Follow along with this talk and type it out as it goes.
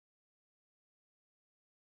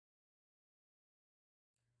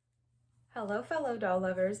Hello fellow doll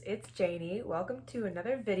lovers, it's Janie. Welcome to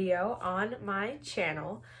another video on my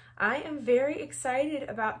channel. I am very excited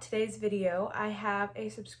about today's video. I have a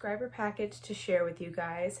subscriber package to share with you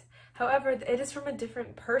guys. However, it is from a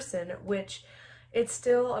different person, which it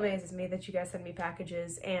still amazes me that you guys send me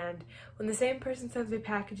packages, and when the same person sends me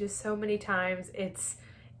packages so many times, it's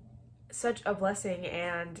such a blessing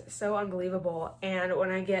and so unbelievable. And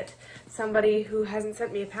when I get somebody who hasn't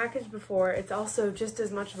sent me a package before, it's also just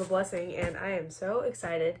as much of a blessing, and I am so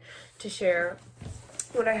excited to share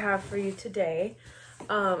what I have for you today.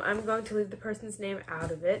 I'm going to leave the person's name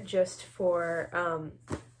out of it just for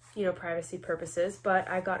privacy purposes, but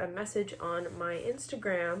I got a message on my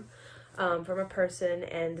Instagram from a person,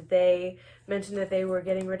 and they mentioned that they were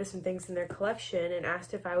getting rid of some things in their collection and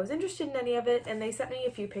asked if I was interested in any of it, and they sent me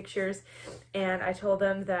a few pictures, and I told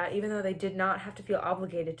them that even though they did not have to feel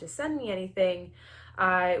obligated to send me anything,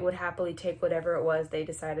 I would happily take whatever it was they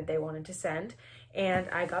decided they wanted to send. And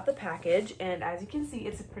I got the package, and as you can see,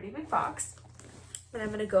 it's a pretty big box. And I'm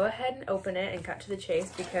going to go ahead and open it and cut to the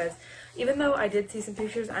chase, because even though I did see some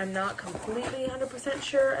pictures, I'm not completely 100%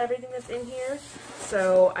 sure everything that's in here.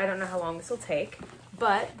 So I don't know how long this will take.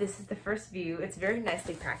 But this is the first view. It's very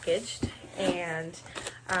nicely packaged, and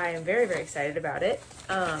I am very, very excited about it.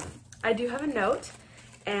 I do have a note,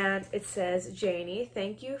 and it says, "Janie,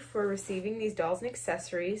 thank you for receiving these dolls and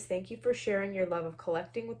accessories. Thank you for sharing your love of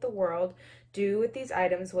collecting with the world. Do with these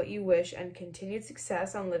items what you wish, and continued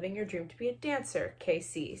success on living your dream to be a dancer,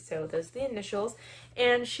 KC." So those are the initials.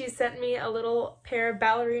 And she sent me a little pair of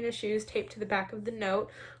ballerina shoes taped to the back of the note,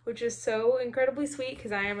 which is so incredibly sweet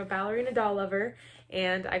because I am a ballerina doll lover,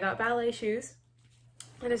 and I got ballet shoes.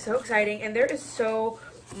 And it's so exciting, and there is so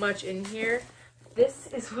much in here. This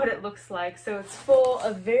is what it looks like. So it's full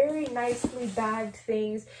of very nicely bagged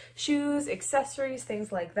things, shoes, accessories,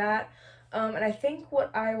 things like that. And I think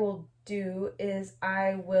what I will do is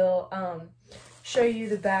I will show you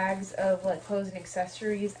the bags of like clothes and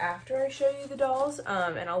accessories after I show you the dolls,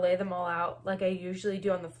 and I'll lay them all out like I usually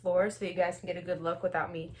do on the floor so that you guys can get a good look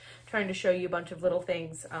without me trying to show you a bunch of little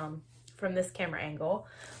things from this camera angle.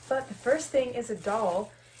 But the first thing is a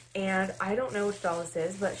doll, and I don't know which doll this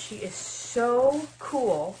is, but she is so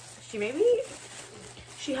cool.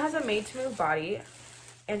 She has a made-to-move body,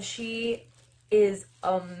 and she is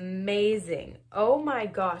amazing. Oh my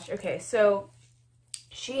gosh. Okay, so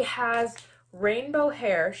she has rainbow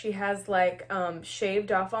hair. She has like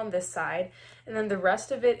shaved off on this side, and then the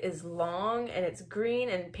rest of it is long, and it's green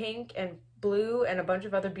and pink and blue and a bunch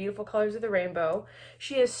of other beautiful colors of the rainbow.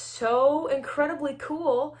 She is so incredibly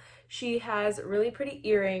cool. She has really pretty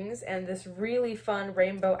earrings and this really fun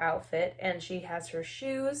rainbow outfit, and she has her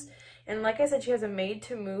shoes, and like I said, she has a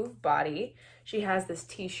made-to-move body. She has this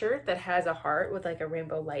t-shirt that has a heart with like a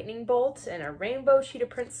rainbow lightning bolt and a rainbow cheetah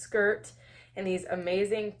print skirt and these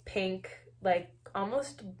amazing pink, like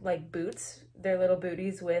almost like boots. They're little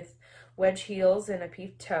booties with wedge heels and a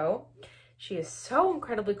peep toe. She is so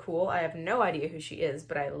incredibly cool. I have no idea who she is,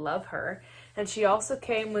 but I love her. And she also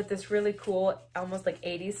came with this really cool, almost like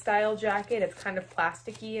 80s style jacket. It's kind of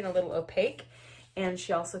plasticky and a little opaque. And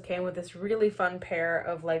she also came with this really fun pair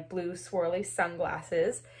of like blue swirly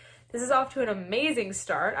sunglasses. This is off to an amazing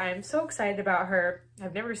start. I am so excited about her.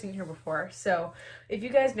 I've never seen her before. So if you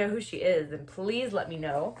guys know who she is, then please let me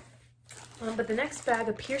know. But the next bag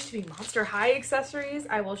appears to be Monster High accessories.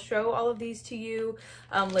 I will show all of these to you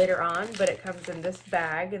later on, but it comes in this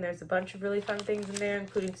bag, and there's a bunch of really fun things in there,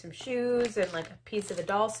 including some shoes and like a piece of a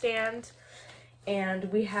doll stand.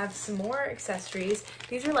 And we have some more accessories.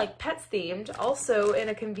 These are like pets themed, also in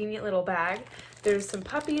a convenient little bag. There's some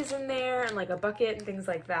puppies in there and like a bucket and things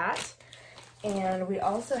like that. And we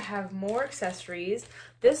also have more accessories.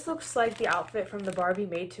 This looks like the outfit from the Barbie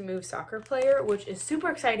Made-to-Move soccer player, which is super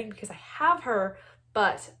exciting because I have her,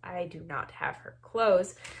 but I do not have her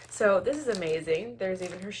clothes. So this is amazing. There's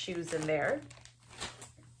even her shoes in there.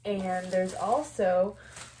 And there's also,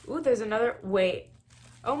 ooh, there's another, wait.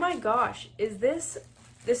 Oh my gosh, this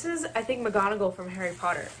is, I think, McGonagall from Harry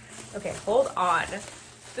Potter. Okay, hold on.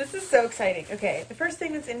 This is so exciting. Okay, the first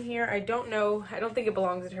thing that's in here, I don't know, I don't think it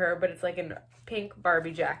belongs to her, but it's like a pink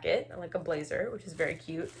Barbie jacket, like a blazer, which is very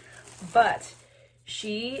cute. But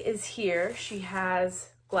she is here. She has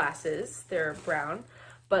glasses. They're brown,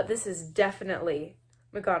 but this is definitely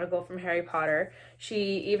McGonagall from Harry Potter.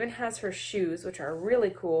 She even has her shoes, which are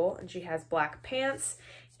really cool, and she has black pants.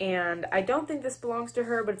 And I don't think this belongs to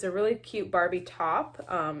her, but it's a really cute Barbie top.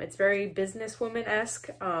 It's very businesswoman-esque.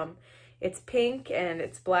 It's pink and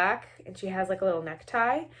it's black, and she has like a little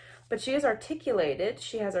necktie, but she is articulated.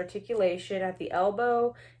 She has articulation at the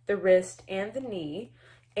elbow, the wrist, and the knee.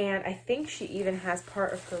 And I think she even has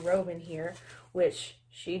part of her robe in here, which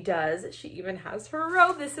she does. She even has her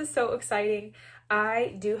robe. This is so exciting.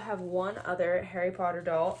 I do have one other Harry Potter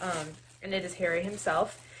doll, and it is Harry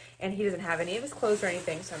himself. And he doesn't have any of his clothes or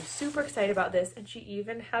anything, so I'm super excited about this. And she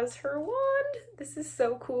even has her wand. This is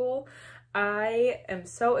so cool. I am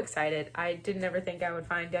so excited. I didn't ever think I would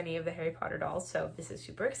find any of the Harry Potter dolls, so this is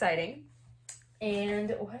super exciting.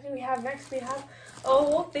 And what do we have next? We have a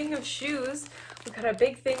whole thing of shoes. We've got a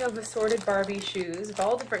big thing of assorted Barbie shoes of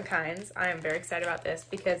all different kinds. I am very excited about this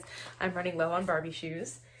because I'm running low on Barbie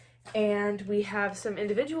shoes. And we have some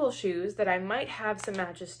individual shoes that I might have some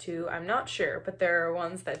matches to. I'm not sure, but there are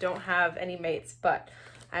ones that don't have any mates, but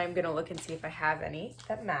I'm gonna look and see if I have any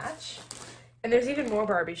that match. And there's even more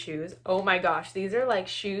Barbie shoes. Oh my gosh, these are like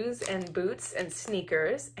shoes and boots and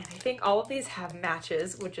sneakers. And I think all of these have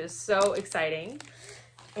matches, which is so exciting.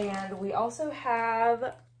 And we also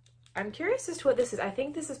have, I'm curious as to what this is. I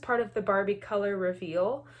think this is part of the Barbie color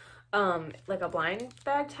reveal. Like a blind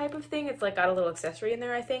bag type of thing. It's like got a little accessory in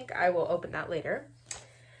there, I think. I will open that later.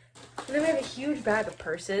 And then we have a huge bag of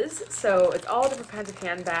purses. So it's all different kinds of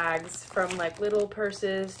handbags, from like little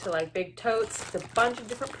purses to like big totes. It's a bunch of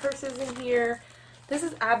different purses in here. This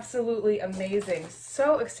is absolutely amazing.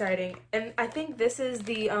 So exciting. And I think this is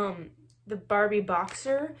the Barbie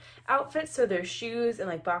boxer outfit. So there's shoes and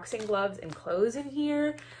like boxing gloves and clothes in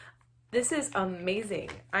here. This is amazing.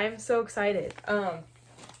 I am so excited.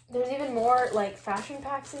 There's even more like fashion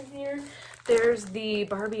packs in here. There's the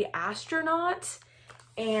Barbie astronaut,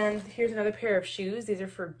 and here's another pair of shoes. These are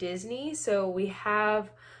for Disney. So we have,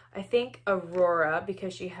 I think, Aurora,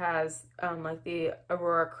 because she has like the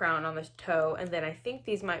Aurora crown on the toe, and then I think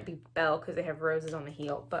these might be Belle because they have roses on the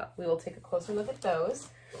heel, but we will take a closer look at those.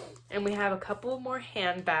 And we have a couple more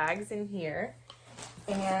handbags in here,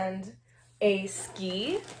 and a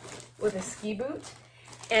ski with a ski boot.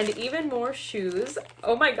 And even more shoes.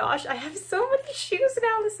 Oh my gosh, I have so many shoes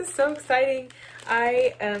now. This is so exciting.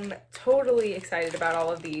 I am totally excited about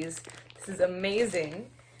all of these. This is amazing.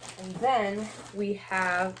 And then we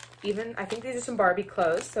have even, I think these are some Barbie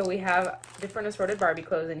clothes. So we have different assorted Barbie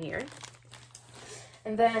clothes in here.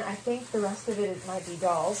 And then I think the rest of it might be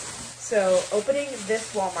dolls. So opening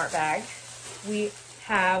this Walmart bag, we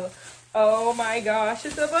have, oh my gosh,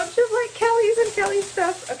 it's a bunch of like Kelly's and Kelly's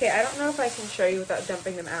stuff. Okay, I don't know if I can show you without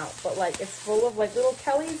dumping them out, but like it's full of like little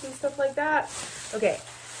Kelly's and stuff like that. Okay,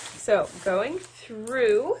 so going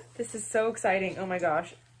through, this is so exciting. Oh my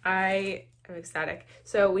gosh, I am ecstatic.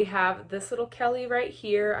 So we have this little Kelly right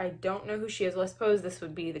here. I don't know who she is. Well, I suppose this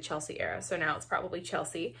would be the Chelsea era, so now it's probably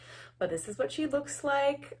Chelsea. But this is what she looks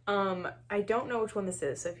like. I don't know which one this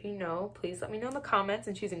is, so if you know, please let me know in the comments,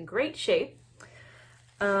 and she's in great shape.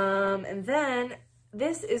 And then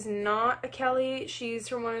this is not a Kelly. She's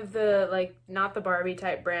from one of the, like, not the Barbie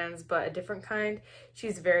type brands, but a different kind.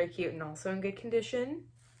 She's very cute and also in good condition.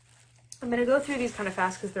 I'm going to go through these kind of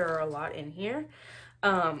fast because there are a lot in here.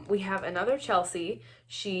 We have another Chelsea.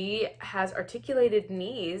 She has articulated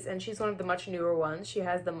knees, and she's one of the much newer ones. She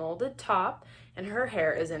has the molded top, and her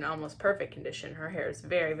hair is in almost perfect condition. Her hair is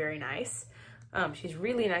very, very nice. She's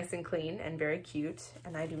really nice and clean and very cute,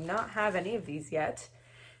 and I do not have any of these yet.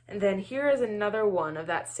 And then here is another one of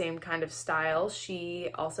that same kind of style. She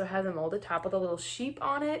also has a molded top with a little sheep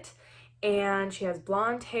on it, and she has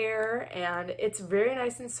blonde hair, and it's very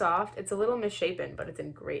nice and soft. It's a little misshapen, but it's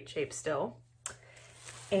in great shape still.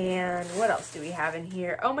 And what else do we have in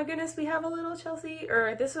here? Oh my goodness, we have a little Chelsea,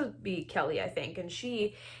 or this would be Kelly, I think, and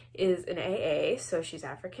she is an AA, so she's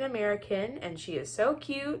African American, and she is so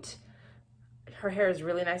cute. Her hair is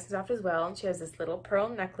really nice and soft as well, and she has this little pearl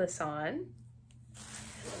necklace on.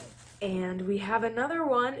 And we have another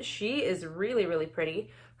one. She is really, really pretty.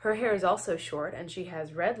 Her hair is also short, and she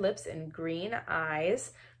has red lips and green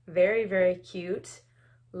eyes. Very, very cute.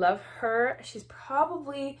 Love her. She's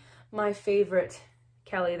probably my favorite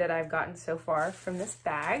Kelly that I've gotten so far from this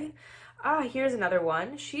bag. Here's another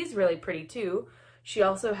one. She's really pretty too. She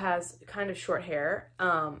also has kind of short hair,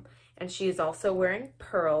 and she is also wearing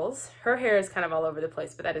pearls. Her hair is kind of all over the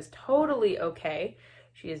place, but that is totally okay.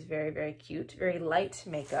 She is very, very cute, very light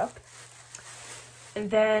makeup.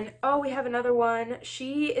 And then, oh, we have another one.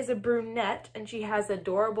 She is a brunette, and she has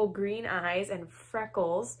adorable green eyes and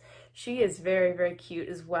freckles. She is very, very cute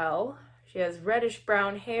as well. She has reddish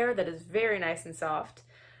brown hair that is very nice and soft.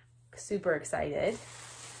 Super excited.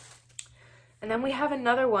 And then we have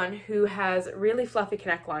another one who has really fluffy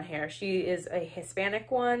connect-lawn hair. She is a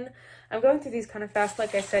Hispanic one. I'm going through these kind of fast,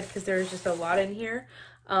 like I said, because there's just a lot in here.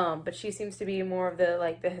 But she seems to be more of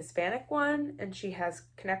the Hispanic one, and she has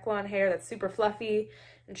connect-lawn hair that's super fluffy,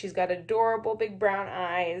 and she's got adorable big brown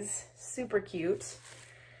eyes, super cute.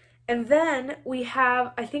 And then we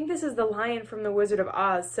have, I think this is the lion from The Wizard of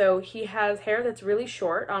Oz. So he has hair that's really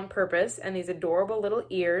short on purpose and these adorable little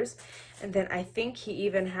ears. And then I think he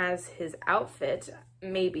even has his outfit,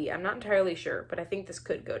 maybe. I'm not entirely sure, but I think this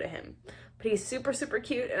could go to him. But he's super, super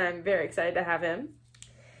cute and I'm very excited to have him.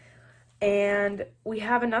 And we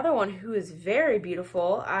have another one who is very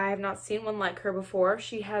beautiful. I have not seen one like her before.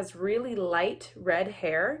 She has really light red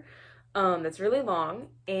hair. That's really long,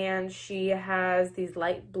 and she has these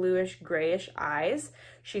light bluish grayish eyes.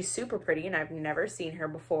 She's super pretty and I've never seen her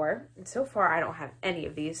before, and so far I don't have any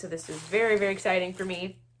of these, so this is very, very exciting for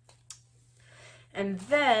me. And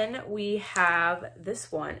then we have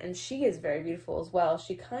this one, and she is very beautiful as well.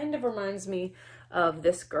 She kind of reminds me of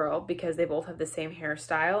this girl because they both have the same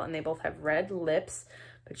hairstyle and they both have red lips,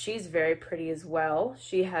 but she's very pretty as well.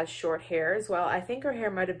 She has short hair as well. I think her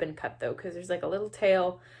hair might have been cut though, because there's like a little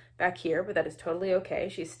tail back here, but that is totally okay.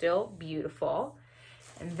 She's still beautiful.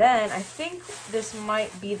 And then I think this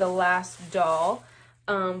might be the last doll,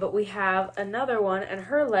 but we have another one, and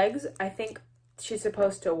her legs, I think she's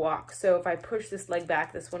supposed to walk. So if I push this leg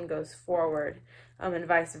back, this one goes forward, and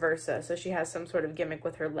vice versa. So she has some sort of gimmick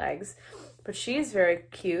with her legs, but she's very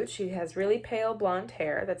cute. She has really pale blonde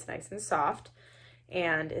hair that's nice and soft,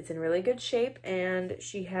 and it's in really good shape, and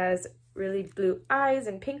she has really blue eyes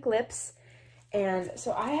and pink lips. And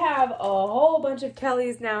so I have a whole bunch of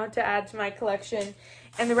Kellys now to add to my collection.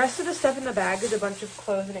 And the rest of the stuff in the bag is a bunch of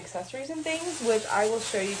clothes and accessories and things, which I will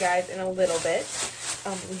show you guys in a little bit.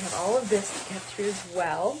 We have all of this to get through as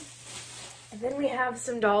well. And then we have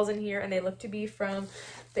some dolls in here, and they look to be from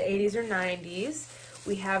the 80s or 90s.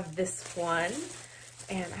 We have this one,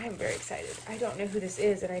 and I'm very excited. I don't know who this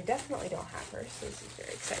is, and I definitely don't have her, so this is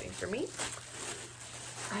very exciting for me.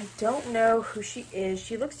 I don't know who she is.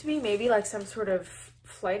 She looks to be maybe like some sort of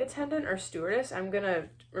flight attendant or stewardess. I'm gonna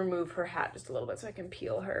remove her hat just a little bit so I can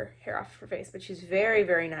peel her hair off her face, but she's very,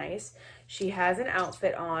 very nice. She has an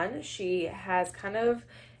outfit on. She has kind of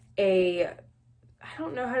a, I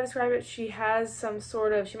don't know how to describe it. She has some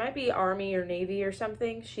sort of, she might be Army or Navy or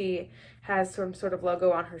something. She has some sort of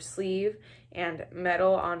logo on her sleeve and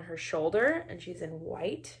metal on her shoulder, and she's in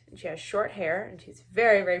white, and she has short hair, and she's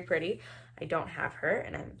very, very pretty. I don't have her,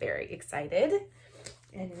 and I'm very excited.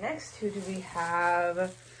 And next, who do we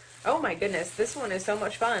have? Oh my goodness, this one is so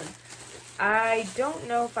much fun. I don't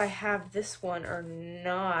know if I have this one or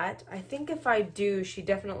not. I think if I do, she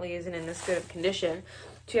definitely isn't in this good of condition.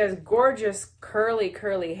 She has gorgeous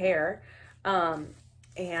curly hair,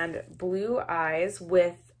 and blue eyes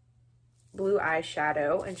with blue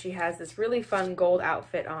eyeshadow, and she has this really fun gold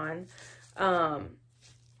outfit on.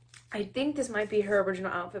 I think this might be her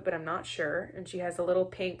original outfit, but I'm not sure. And she has a little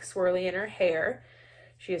pink swirly in her hair.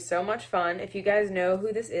 She is so much fun. If you guys know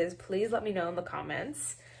who this is, please let me know in the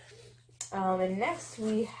comments. And next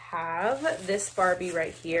we have this Barbie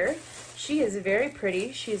right here. She is very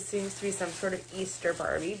pretty. She seems to be some sort of Easter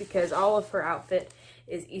Barbie because all of her outfit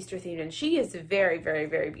is Easter themed, and she is very, very,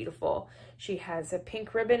 very beautiful. She has a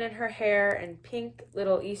pink ribbon in her hair and pink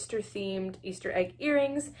little Easter themed Easter egg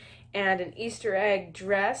earrings and an Easter egg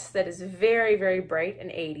dress that is very, very bright and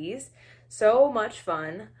 80s. So much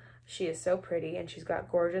fun. She is so pretty, and she's got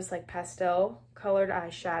gorgeous like pastel colored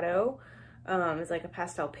eyeshadow. It's like a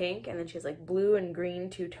pastel pink, and then she has like blue and green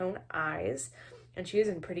two-tone eyes, and she is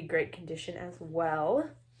in pretty great condition as well.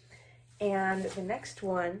 And the next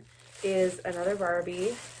one is another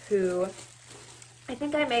Barbie who I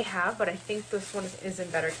think I may have, but I think this one is in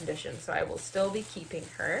better condition, so I will still be keeping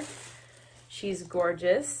her. She's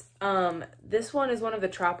gorgeous. This one is one of the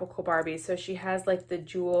tropical Barbies, so she has like the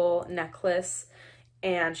jewel necklace,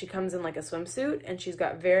 and she comes in like a swimsuit, and she's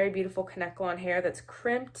got very beautiful Kanekalon hair that's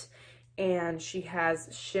crimped, and she has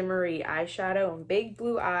shimmery eyeshadow and big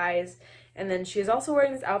blue eyes. And then she is also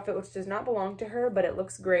wearing this outfit which does not belong to her, but it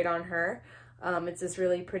looks great on her. It's this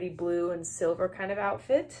really pretty blue and silver kind of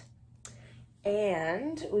outfit.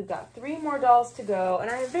 And we've got 3 more dolls to go,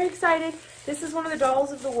 and I'm very excited. This is one of the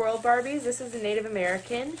Dolls of the World Barbies. This is a Native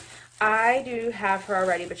American. I do have her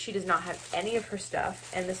already, but she does not have any of her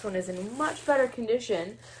stuff, and this one is in much better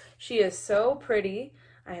condition. She is so pretty.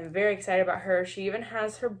 I am very excited about her. She even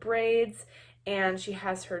has her braids, and she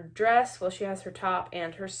has her dress. Well, she has her top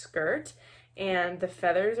and her skirt, and the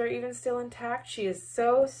feathers are even still intact. She is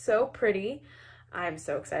so, so pretty. I'm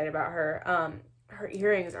so excited about her. Her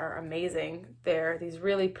earrings are amazing. They're these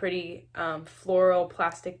really pretty floral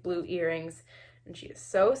plastic blue earrings, and she is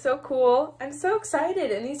so, so cool. I'm so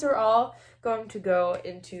excited, and these are all going to go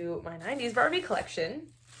into my 90s Barbie collection.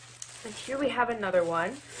 And here we have another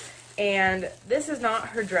one, and this is not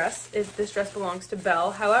her dress. This dress belongs to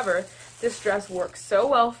Belle. However, this dress works so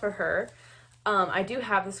well for her. I do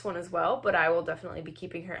have this one as well, but I will definitely be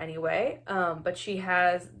keeping her anyway. But she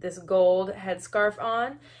has this gold headscarf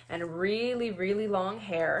on and really, really long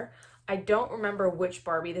hair. I don't remember which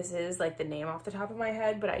Barbie this is, like the name off the top of my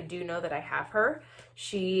head, but I do know that I have her.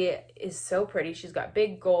 She is so pretty. She's got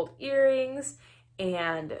big gold earrings,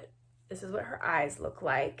 and this is what her eyes look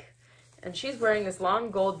like. And she's wearing this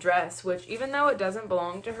long gold dress, which even though it doesn't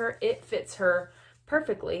belong to her, it fits her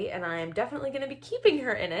perfectly, and I am definitely going to be keeping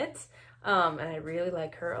her in it. And I really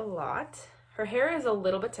like her a lot. Her hair is a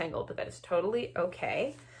little bit tangled, but that is totally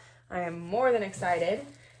okay. I am more than excited.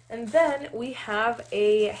 And then we have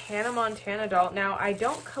a Hannah Montana doll. Now, I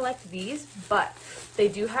don't collect these, but they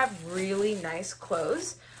do have really nice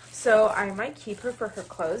clothes. So I might keep her for her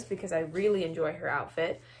clothes because I really enjoy her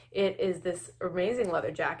outfit. It is this amazing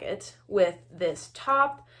leather jacket with this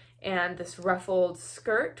top and this ruffled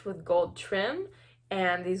skirt with gold trim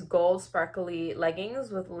and these gold sparkly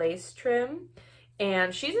leggings with lace trim.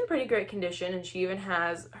 And she's in pretty great condition, and she even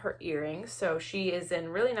has her earrings, so she is in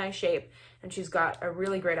really nice shape, and she's got a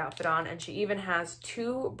really great outfit on, and she even has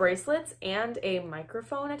 2 bracelets and a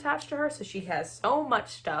microphone attached to her, so she has so much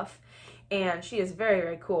stuff, and she is very,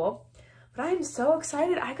 very cool. But I am so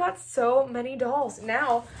excited. I got so many dolls.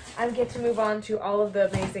 Now I get to move on to all of the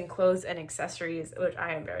amazing clothes and accessories, which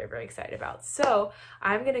I am very, very excited about. So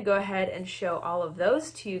I'm going to go ahead and show all of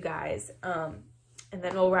those to you guys, and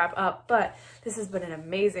then we'll wrap up. But this has been an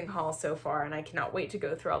amazing haul so far, and I cannot wait to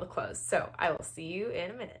go through all the clothes. So I will see you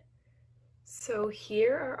in a minute. So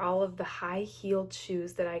here are all of the high-heeled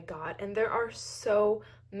shoes that I got, and there are so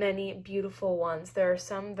many beautiful ones. There are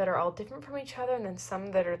some that are all different from each other, and then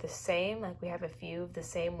some that are the same. Like we have a few of the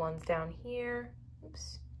same ones down here.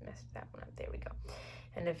 Oops, messed that one up. There we go.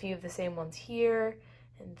 And a few of the same ones here,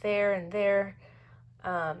 and there, and there.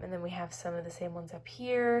 And then we have some of the same ones up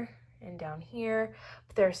here and down here.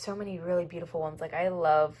 But there are so many really beautiful ones. Like I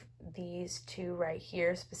love these 2 right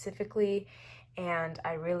here specifically, and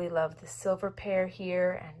I really love the silver pair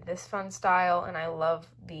here and this fun style, and I love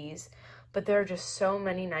these. But there are just so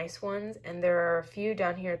many nice ones, and there are a few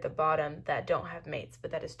down here at the bottom that don't have mates, but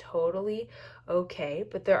that is totally okay.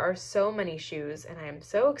 But there are so many shoes, and I am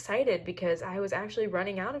so excited because I was actually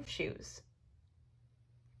running out of shoes.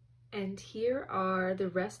 And here are the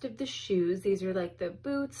rest of the shoes. These are like the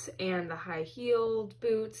boots and the high-heeled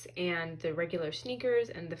boots and the regular sneakers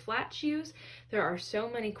and the flat shoes. There are so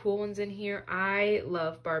many cool ones in here. I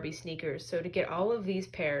love Barbie sneakers, so to get all of these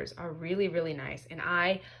pairs are really, really nice. And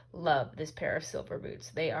I love this pair of silver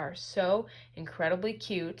boots. They are so incredibly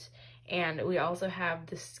cute. And we also have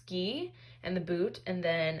the ski and the boot, and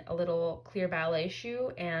then a little clear ballet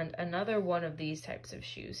shoe, and another one of these types of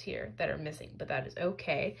shoes here that are missing, but that is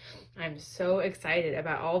okay. I'm so excited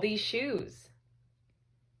about all these shoes.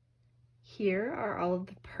 Here are all of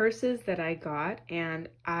the purses that I got, and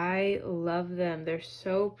I love them. They're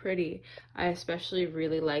so pretty. I especially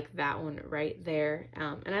really like that one right there,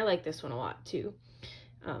 and I like this one a lot too,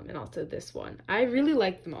 and also this one. I really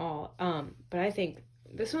like them all, but I think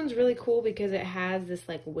this one's really cool because it has this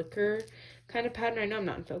like wicker kind of pattern. I know I'm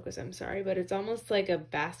not in focus, I'm sorry, but it's almost like a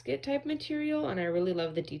basket type material, and I really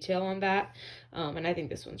love the detail on that. And I think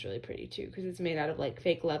this one's really pretty too because it's made out of like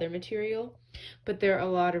fake leather material. But there are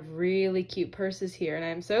a lot of really cute purses here, and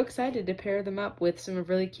I'm so excited to pair them up with some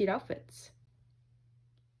really cute outfits.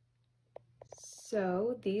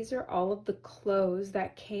 So these are all of the clothes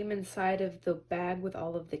that came inside of the bag with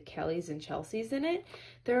all of the Kellys and Chelseas in it.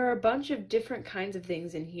 There are a bunch of different kinds of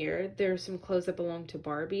things in here. There's some clothes that belong to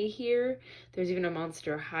Barbie here. There's even a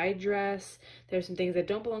Monster High dress. There's some things that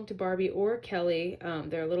don't belong to Barbie or Kelly.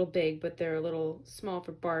 They're a little big, but they're a little small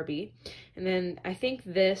for Barbie. And then I think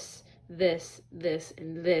this,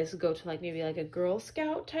 and this go to like maybe like a Girl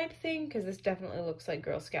Scout type thing, because this definitely looks like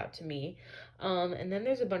Girl Scout to me. And then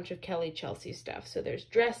there's a bunch of Kelly Chelsea stuff. So there's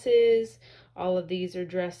dresses, all of these are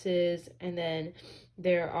dresses, and then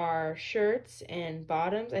there are shirts and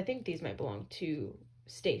bottoms. I think these might belong to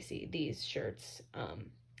Stacy. These shirts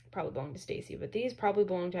probably belong to Stacy, but these probably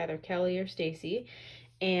belong to either Kelly or Stacy.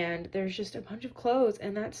 And there's just a bunch of clothes,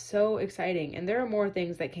 and that's so exciting. And there are more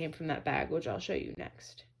things that came from that bag, which I'll show you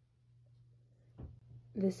next.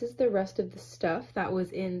 This is the rest of the stuff that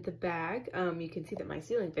was in the bag. You can see that my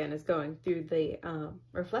ceiling fan is going through the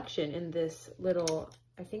reflection in this little,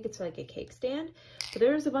 I think it's like a cake stand. But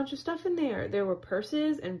there's a bunch of stuff in there. There were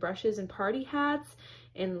purses and brushes and party hats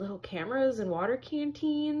and little cameras and water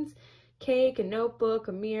canteens, cake, a notebook,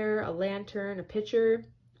 a mirror, a lantern, a pitcher,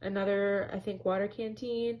 another, I think, water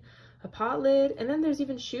canteen, a pot lid, and then there's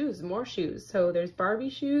even shoes, more shoes. So there's Barbie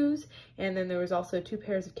shoes, and then there was also 2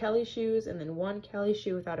 pairs of Kelly shoes, and then 1 Kelly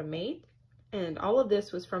shoe without a mate. And all of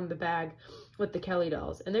this was from the bag with the Kelly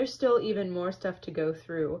dolls. And there's still even more stuff to go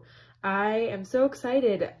through. I am so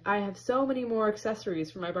excited. I have so many more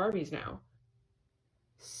accessories for my Barbies now.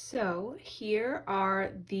 So here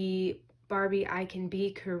are the Barbie I Can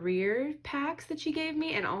Be career packs that she gave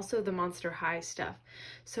me, and also the Monster High stuff.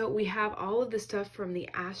 So we have all of the stuff from the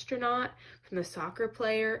astronaut, from the soccer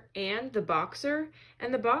player, and the boxer.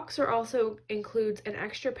 And the boxer also includes an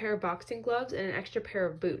extra pair of boxing gloves and an extra pair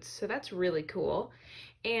of boots. So that's really cool.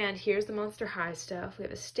 And here's the Monster High stuff. We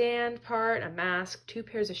have a stand part, a mask, 2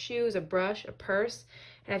 pairs of shoes, a brush, a purse,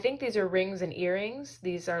 and I think these are rings and earrings.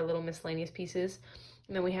 These are little miscellaneous pieces.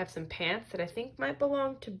 And then we have some pants that I think might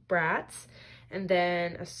belong to Bratz. And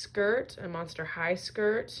then a skirt, a Monster High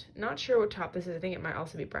skirt. Not sure what top this is. I think it might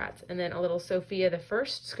also be Bratz. And then a little Sophia the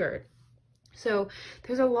First skirt. So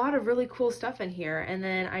there's a lot of really cool stuff in here. And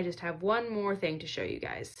then I just have one more thing to show you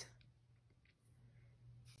guys.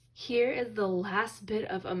 Here is the last bit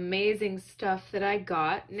of amazing stuff that I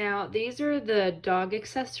got. Now, these are the dog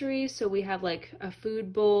accessories. So we have like a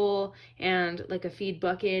food bowl and like a feed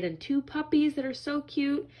bucket and 2 puppies that are so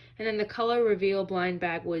cute. And then the color reveal blind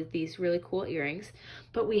bag with these really cool earrings.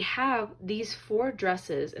 But we have these 4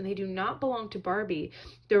 dresses, and they do not belong to Barbie.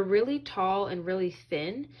 They're really tall and really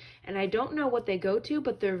thin, and I don't know what they go to,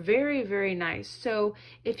 but they're very, very nice. So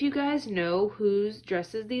if you guys know whose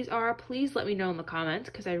dresses these are, please let me know in the comments,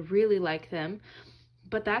 because I really like them.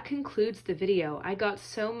 But that concludes the video. I got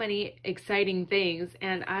so many exciting things,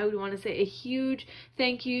 and I would want to say a huge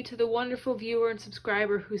thank you to the wonderful viewer and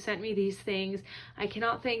subscriber who sent me these things. I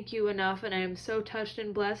cannot thank you enough, and I am so touched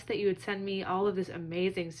and blessed that you would send me all of this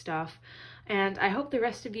amazing stuff. And I hope the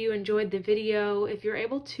rest of you enjoyed the video. If you're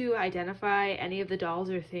able to identify any of the dolls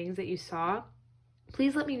or things that you saw,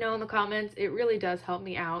 please let me know in the comments. It really does help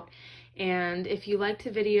me out. And if you liked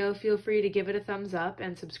the video, feel free to give it a thumbs up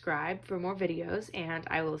and subscribe for more videos, and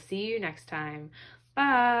I will see you next time.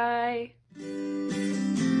 Bye!